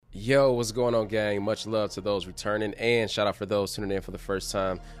Yo, what's going on, gang? Much love to those returning, and shout out for those tuning in for the first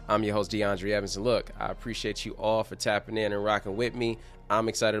time. I'm your host, DeAndre Evans, and look, I appreciate you all for tapping in and rocking with me. I'm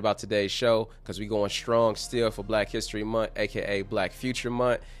excited about today's show because we're going strong still for Black History Month, aka Black Future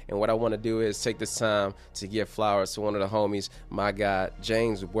Month. And what I want to do is take this time to give flowers to one of the homies, my guy,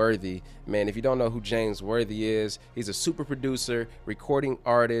 James Worthy. Man, if you don't know who James Worthy is, he's a super producer, recording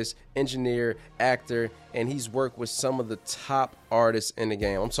artist, engineer, actor, and he's worked with some of the top artists in the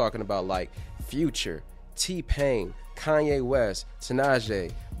game. I'm talking about like Future, T-Pain, Kanye West,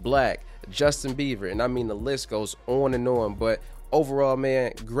 Tinashe, Black, Justin Bieber, and I mean the list goes on and on. But overall,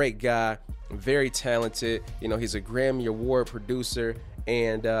 man, great guy, very talented. You know, he's a Grammy Award producer,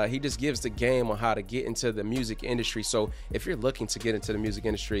 and he just gives the game on how to get into the music industry. So if you're looking to get into the music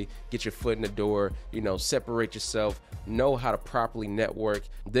industry, get your foot in the door, you know, separate yourself, know how to properly network,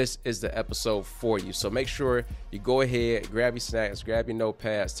 this is the episode for you. So make sure you go ahead, grab your snacks, grab your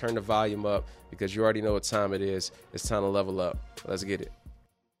notepads, turn the volume up, because you already know what time it is. It's time to level up. Let's get it.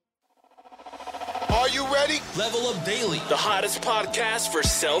 Are you ready? Level Up Daily, the hottest podcast for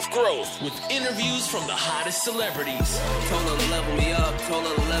self-growth, with interviews from the hottest celebrities. Told her to level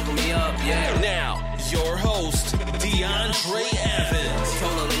me up, yeah. Now, your host, DeAndre Evans.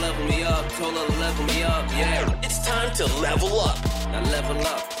 Told her to level me up, yeah. It's time to level up. Now level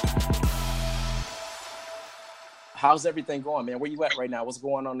up. How's everything going, man? Where you at right now? What's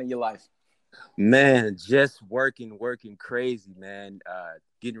going on in your life? Man, just working crazy, man.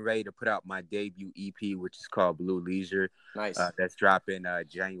 Getting ready to put out my debut EP, which is called Blue Leisure. Nice. That's dropping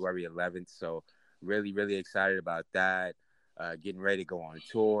January 11th. So really excited about that. Getting ready to go on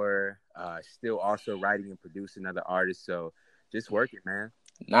tour. Still also writing and producing other artists. So just working, man.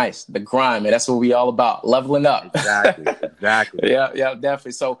 Nice. The grind, man. That's what we all about. Leveling up. Exactly. Yeah,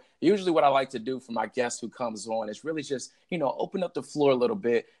 definitely. So usually what I like to do for my guest who comes on is really just, open up the floor a little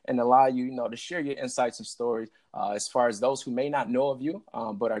bit and allow you, to share your insights and stories as far as those who may not know of you,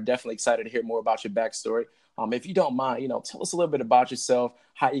 but are definitely excited to hear more about your backstory. If you don't mind, tell us a little bit about yourself,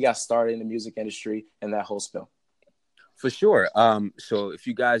 how you got started in the music industry and that whole spill. For sure. So if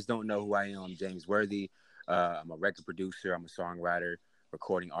you guys don't know who I am, I'm James Worthy. I'm a record producer. I'm a songwriter,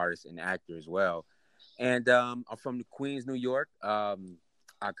 recording artist, and actor as well. And I'm from Queens, New York.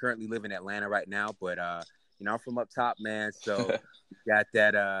 I currently live in Atlanta right now, but I'm from up top, man. So got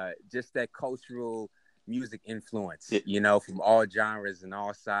that just that cultural music influence, from all genres and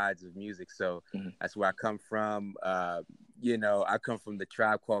all sides of music. So that's where I come from. I come from the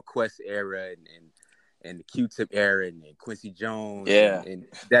Tribe Called Quest era and the Q-Tip era and Quincy Jones, and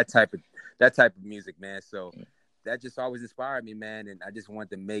that type of music, man. So that just always inspired me, man. And I just wanted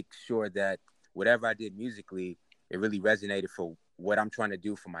to make sure that whatever I did musically, it really resonated for what I'm trying to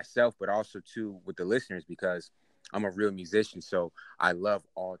do for myself, but also too with the listeners, because I'm a real musician. So I love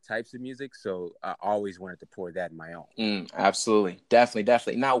all types of music. So I always wanted to pour that in my own. Absolutely.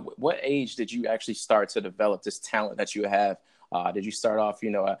 Definitely. Now, what age did you actually start to develop this talent that you have? Did you start off,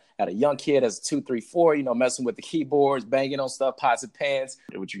 at a young kid as 2, 3, 4, messing with the keyboards, banging on stuff, pots and pans?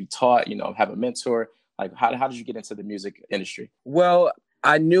 Would you be taught, have a mentor? Like, how did you get into the music industry? Well,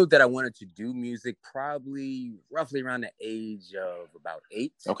 I knew that I wanted to do music probably roughly around the age of about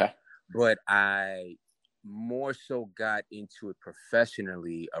 8. Okay. But I more so got into it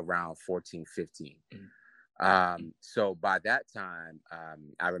professionally around 14, 15. So by that time,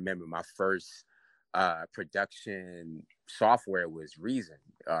 I remember my first production software was Reason,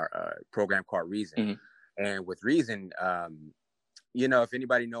 a program called Reason. And with Reason, if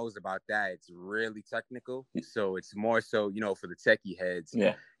anybody knows about that, it's really technical. So it's more so, for the techie heads,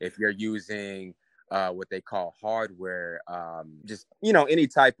 if you're using what they call hardware, just, any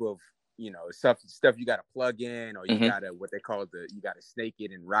type of, stuff you got to plug in, or you got to, what they call you got to snake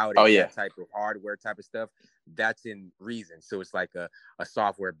it and route it, that type of hardware type of stuff, that's in Reason. So it's like a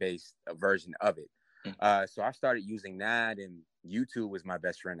software-based version of it. So I started using that, and YouTube was my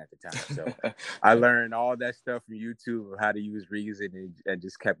best friend at the time. So I learned all that stuff from YouTube of how to use Reason, and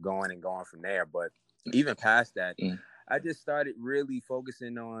just kept going from there. But even past that, I just started really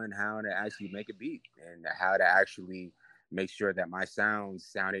focusing on how to actually make a beat and how to actually make sure that my sounds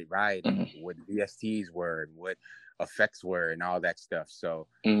sounded right, and what VSTs were and what effects were and all that stuff. So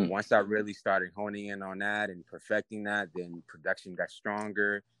once I really started honing in on that and perfecting that, then production got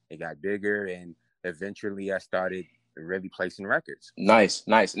stronger, it got bigger, and eventually I stared really placing records. Nice.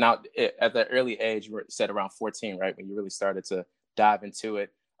 Now, at the early age, you said around 14, right? When you really started to dive into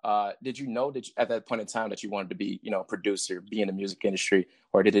it, did you know at that point in time that you wanted to be, a producer, be in the music industry,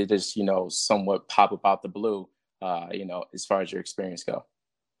 or did it just, somewhat pop up out the blue, as far as your experience go?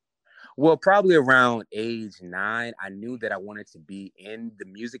 Well, probably around age 9, I knew that I wanted to be in the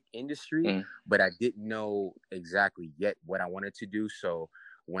music industry, but I didn't know exactly yet what I wanted to do. So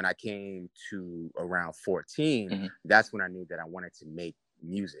when I came to around 14, that's when I knew that I wanted to make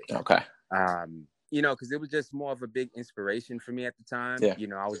music. Okay. You know, because it was just more of a big inspiration for me at the time. Yeah. You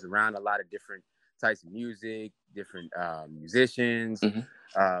know, I was around a lot of different types of music, different musicians.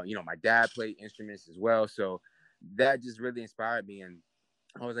 You know, my dad played instruments as well. So that just really inspired me. And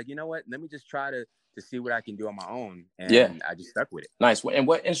I was like, you know what? Let me just try to see what I can do on my own. And I just stuck with it. Nice. And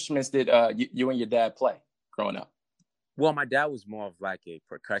what instruments did you and your dad play growing up? Well, my dad was more of like a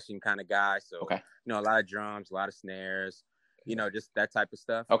percussion kind of guy. So, you know, a lot of drums, a lot of snares, you know, just that type of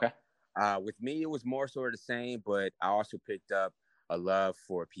stuff. Okay. With me, it was more sort of the same, but I also picked up a love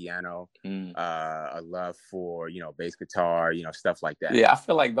for piano, a love for, you know, bass guitar, you know, stuff like that. Yeah, I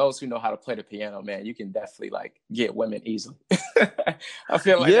feel like those who know how to play the piano, man, you can definitely like get women easily. I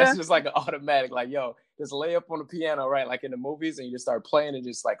feel like that's just like an automatic, like, yo, just lay up on the piano, right? Like in the movies, and you just start playing and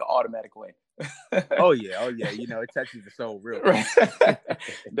just like an automatic win. Oh yeah. You know, it touches the soul real quick.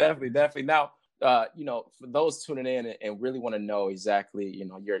 Definitely. Now, you know, for those tuning in and really want to know exactly, you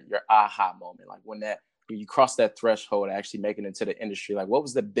know, your aha moment, like when you cross that threshold to actually make it into the industry, like what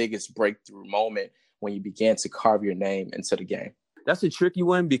was the biggest breakthrough moment when you began to carve your name into the game? That's a tricky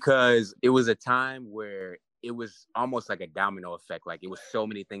one because it was a time where it was almost like a domino effect. Like it was so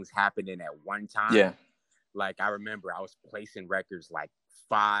many things happening at one time. Yeah. Like I remember I was placing records like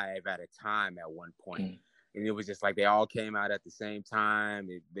 5 at a time at one point. And it was just like they all came out at the same time.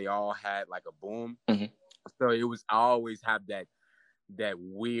 They all had like a boom. So it was, I always have that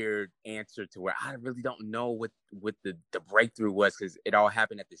weird answer to where I really don't know what the breakthrough was, because it all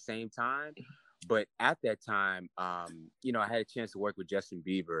happened at the same time. But at that time, you know, I had a chance to work with Justin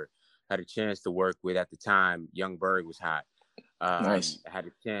Bieber, had a chance to work with, at the time, Young Berg was hot. Nice. I had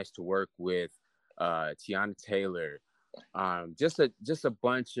a chance to work with Tiana Taylor, just a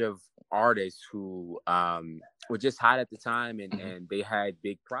bunch of artists who were just hot at the time, and they had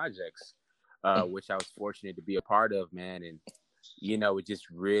big projects, which I was fortunate to be a part of, man. And you know, it just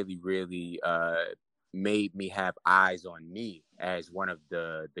really, really made me have eyes on me as one of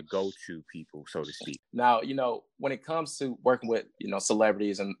the go-to people, so to speak. Now, you know, when it comes to working with, you know,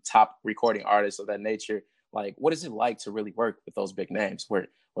 celebrities and top recording artists of that nature, like, what is it like to really work with those big names? Where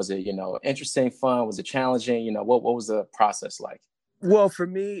was it, you know, interesting, fun? Was it challenging? You know, what was the process like? Well, for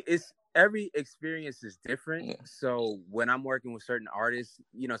me, every experience is different. Yeah. So when I'm working with certain artists,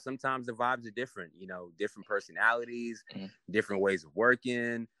 you know, sometimes the vibes are different, you know, different personalities, different ways of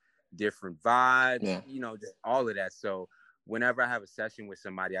working, different vibes, you know, just all of that. So whenever I have a session with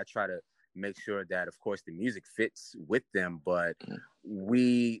somebody, I try to make sure that, of course, the music fits with them. But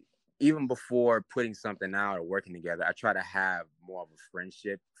even before putting something out or working together, I try to have more of a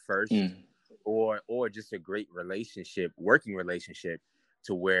friendship first, or just a great relationship, working relationship,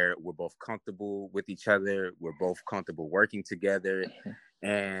 to where we're both comfortable with each other. We're both comfortable working together.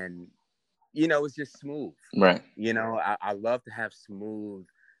 And, you know, it's just smooth. Right. You know, I love to have smooth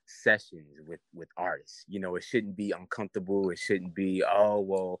sessions with artists. You know, it shouldn't be uncomfortable. It shouldn't be, oh,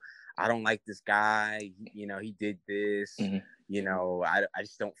 well, I don't like this guy. You know, he did this. You know, I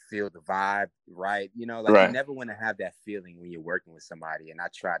just don't feel the vibe right. You know, like you never want to have that feeling when you're working with somebody. And I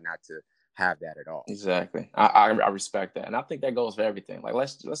try not to have that at all. Exactly. I respect that. And I think that goes for everything. Like,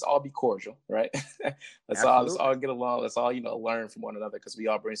 let's all be cordial, right? let's all get along. Let's all, you know, learn from one another, because we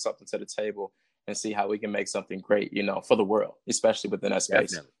all bring something to the table and see how we can make something great, you know, for the world, especially within that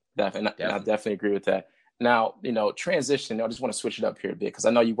space. Definitely. And I definitely agree with that. Now, you know, transition, I just want to switch it up here a bit, because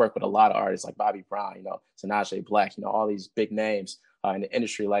I know you work with a lot of artists like Bobby Brown, you know, Tinashe Black, you know, all these big names in the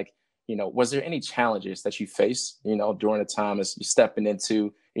industry. Like, you know, was there any challenges that you faced, you know, during the time as you're stepping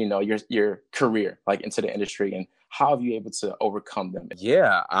into, you know, your career, like into the industry, and how have you able to overcome them?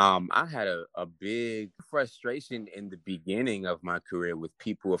 Yeah, I had a big frustration in the beginning of my career with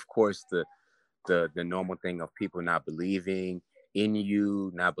people. Of course, the normal thing of people not believing in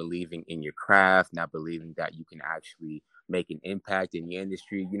you, not believing in your craft, not believing that you can actually make an impact in the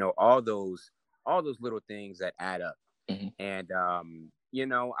industry. You know, all those little things that add up. And you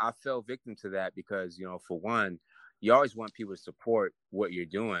know, I fell victim to that because, you know, for one, you always want people to support what you're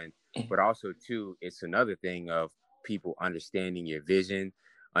doing, but also too, it's another thing of people understanding your vision,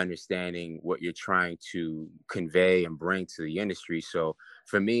 understanding what you're trying to convey and bring to the industry. So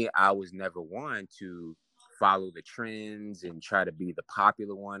for me, I was never one to follow the trends and try to be the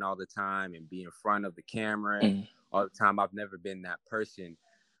popular one all the time and be in front of the camera all the time. I've never been that person,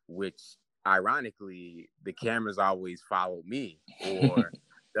 which ironically, the cameras always follow me, or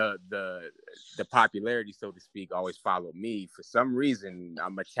the popularity, so to speak, always followed me. For some reason,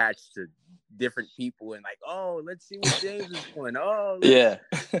 I'm attached to different people and like, oh, let's see what James is doing. Oh,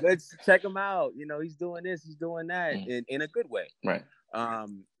 let's check him out. You know, he's doing this, he's doing that in a good way. Right.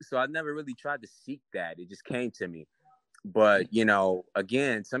 So I never really tried to seek that. It just came to me. But, you know,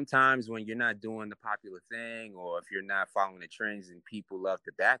 again, sometimes when you're not doing the popular thing, or if you're not following the trends, and people love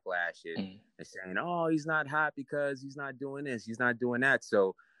to backlash it and saying, oh, he's not hot because he's not doing this, he's not doing that.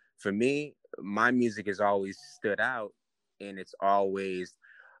 So for me, my music has always stood out, and it's always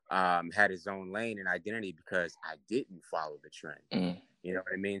had its own lane and identity because I didn't follow the trend. You know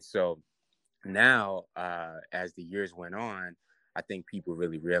what I mean? So now, as the years went on, I think people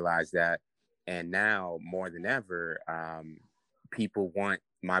really realized that. And now more than ever, people want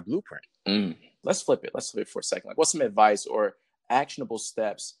my blueprint. Let's flip it. Let's flip it for a second. Like, what's some advice or actionable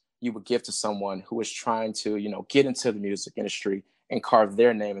steps you would give to someone who is trying to, you know, get into the music industry and carve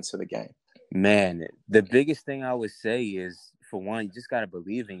their name into the game? Man, the biggest thing I would say is, for one, you just got to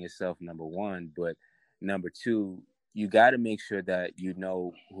believe in yourself, number one. But number two, you got to make sure that you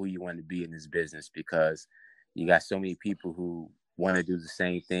know who you want to be in this business, because you got so many people who want to do the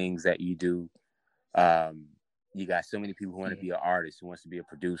same things that you do. You got so many people who want to be an artist, who wants to be a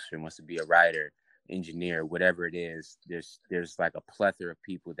producer, wants to be a writer, engineer, whatever it is. There's like a plethora of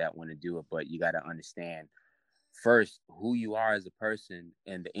people that want to do it, but you got to understand first who you are as a person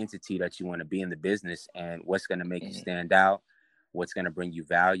and the entity that you want to be in the business, and what's going to make you stand out, what's going to bring you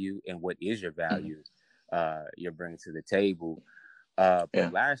value, and what is your value you're bringing to the table.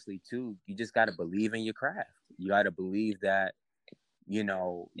 But lastly, too, you just got to believe in your craft. You got to believe that, you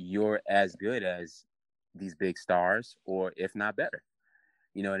know, you're as good as these big stars, or if not better.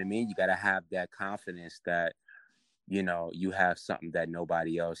 You know what I mean? You got to have that confidence that, you know, you have something that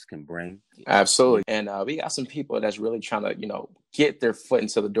nobody else can bring. Absolutely. And we got some people that's really trying to, you know, get their foot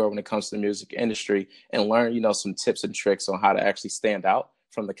into the door when it comes to the music industry and learn, you know, some tips and tricks on how to actually stand out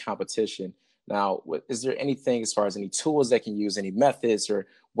from the competition. Now, is there anything as far as any tools they can use, any methods or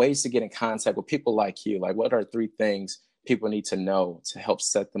ways to get in contact with people like you? Like, what are 3 things people need to know to help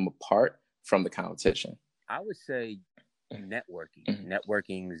set them apart from the competition? I would say networking.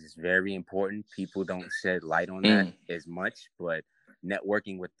 Networking is very important. People don't shed light on that as much, but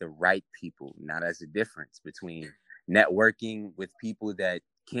networking with the right people. Now, there's a difference between networking with people that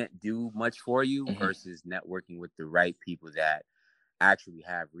can't do much for you versus networking with the right people that actually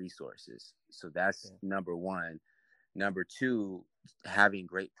have resources. So that's number one. Number two, having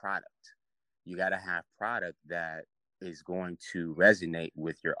great product. You got to have product that is going to resonate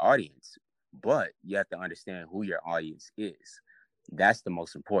with your audience, but you have to understand who your audience is. That's the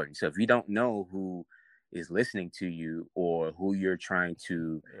most important. So if you don't know who is listening to you or who you're trying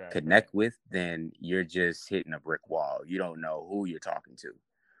to connect with, then you're just hitting a brick wall. You don't know who you're talking to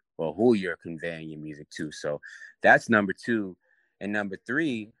or who you're conveying your music to. So that's number two. And number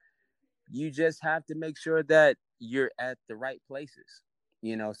three, you just have to make sure that you're at the right places.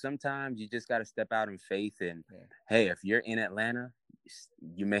 You know, sometimes you just got to step out in faith and, hey, if you're in Atlanta,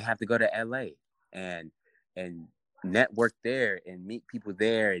 you may have to go to LA and network there and meet people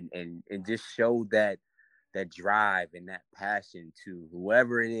there and just show that drive and that passion to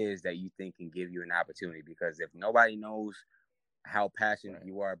whoever it is that you think can give you an opportunity. Because if nobody knows how passionate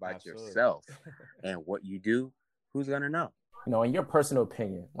you are about yourself and what you do, who's going to know? You know, in your personal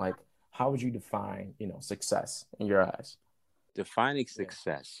opinion, like, how would you define, you know, success in your eyes? Defining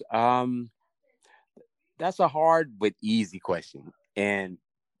success. That's a hard but easy question. And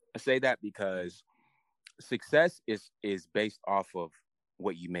I say that because success is based off of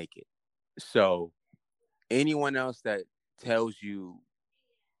what you make it. So anyone else that tells you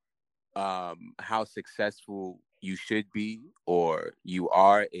how successful you should be or you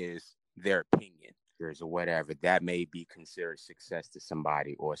are is their opinion or whatever. That may be considered success to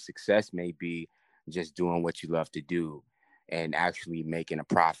somebody, or success may be just doing what you love to do and actually making a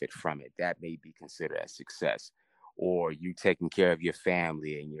profit from it. That may be considered as success. Or you taking care of your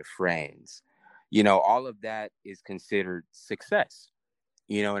family and your friends. You know, all of that is considered success.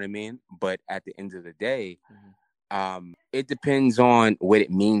 You know what I mean? But at the end of the day, it depends on what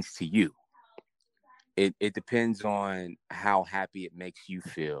it means to you. It depends on how happy it makes you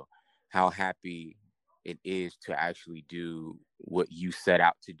feel, how happy it is to actually do what you set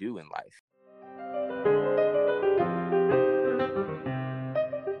out to do in life.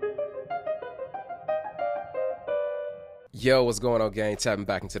 Yo, what's going on, gang? Tapping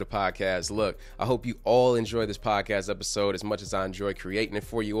back into the podcast. Look, I hope you all enjoy this podcast episode as much as I enjoy creating it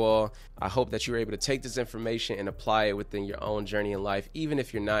for you all. I hope that you're able to take this information and apply it within your own journey in life. Even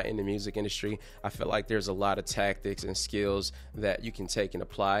if you're not in the music industry, I feel like there's a lot of tactics and skills that you can take and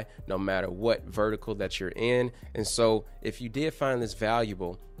apply no matter what vertical that you're in. And so if you did find this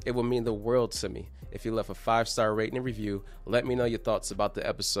valuable, it will mean the world to me if you left a 5-star rating and review. Let me know your thoughts about the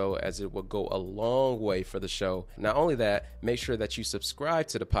episode, as it will go a long way for the show. Not only that, make sure that you subscribe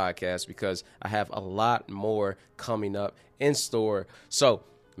to the podcast, because I have a lot more coming up in store. So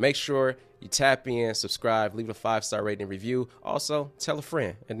make sure you tap in, subscribe, leave a 5-star rating and review. Also, tell a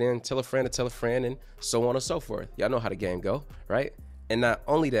friend, and then tell a friend to tell a friend, and so on and so forth. Y'all know how the game go, right? And not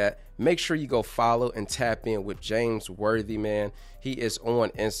only that, make sure you go follow and tap in with James Worthy, man. He is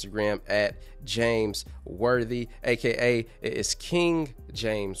on Instagram at James Worthy, aka it is King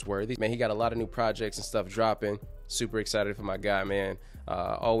James Worthy. Man, he got a lot of new projects and stuff dropping. Super excited for my guy, man.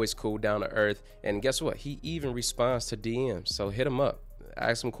 Always cool, down to earth. And guess what? He even responds to DMs. So hit him up.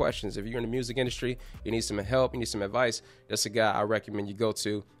 Ask some questions. If you're in the music industry, you need some help, you need some advice, that's a guy I recommend you go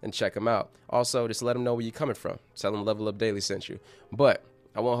to and check him out. Also, just let him know where you're coming from. Tell him Level Up Daily sent you. But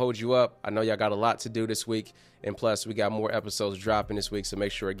I won't hold you up. I know y'all got a lot to do this week. And plus, we got more episodes dropping this week. So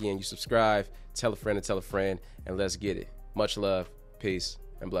make sure, again, you subscribe, tell a friend, and let's get it. Much love, peace,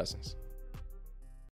 and blessings.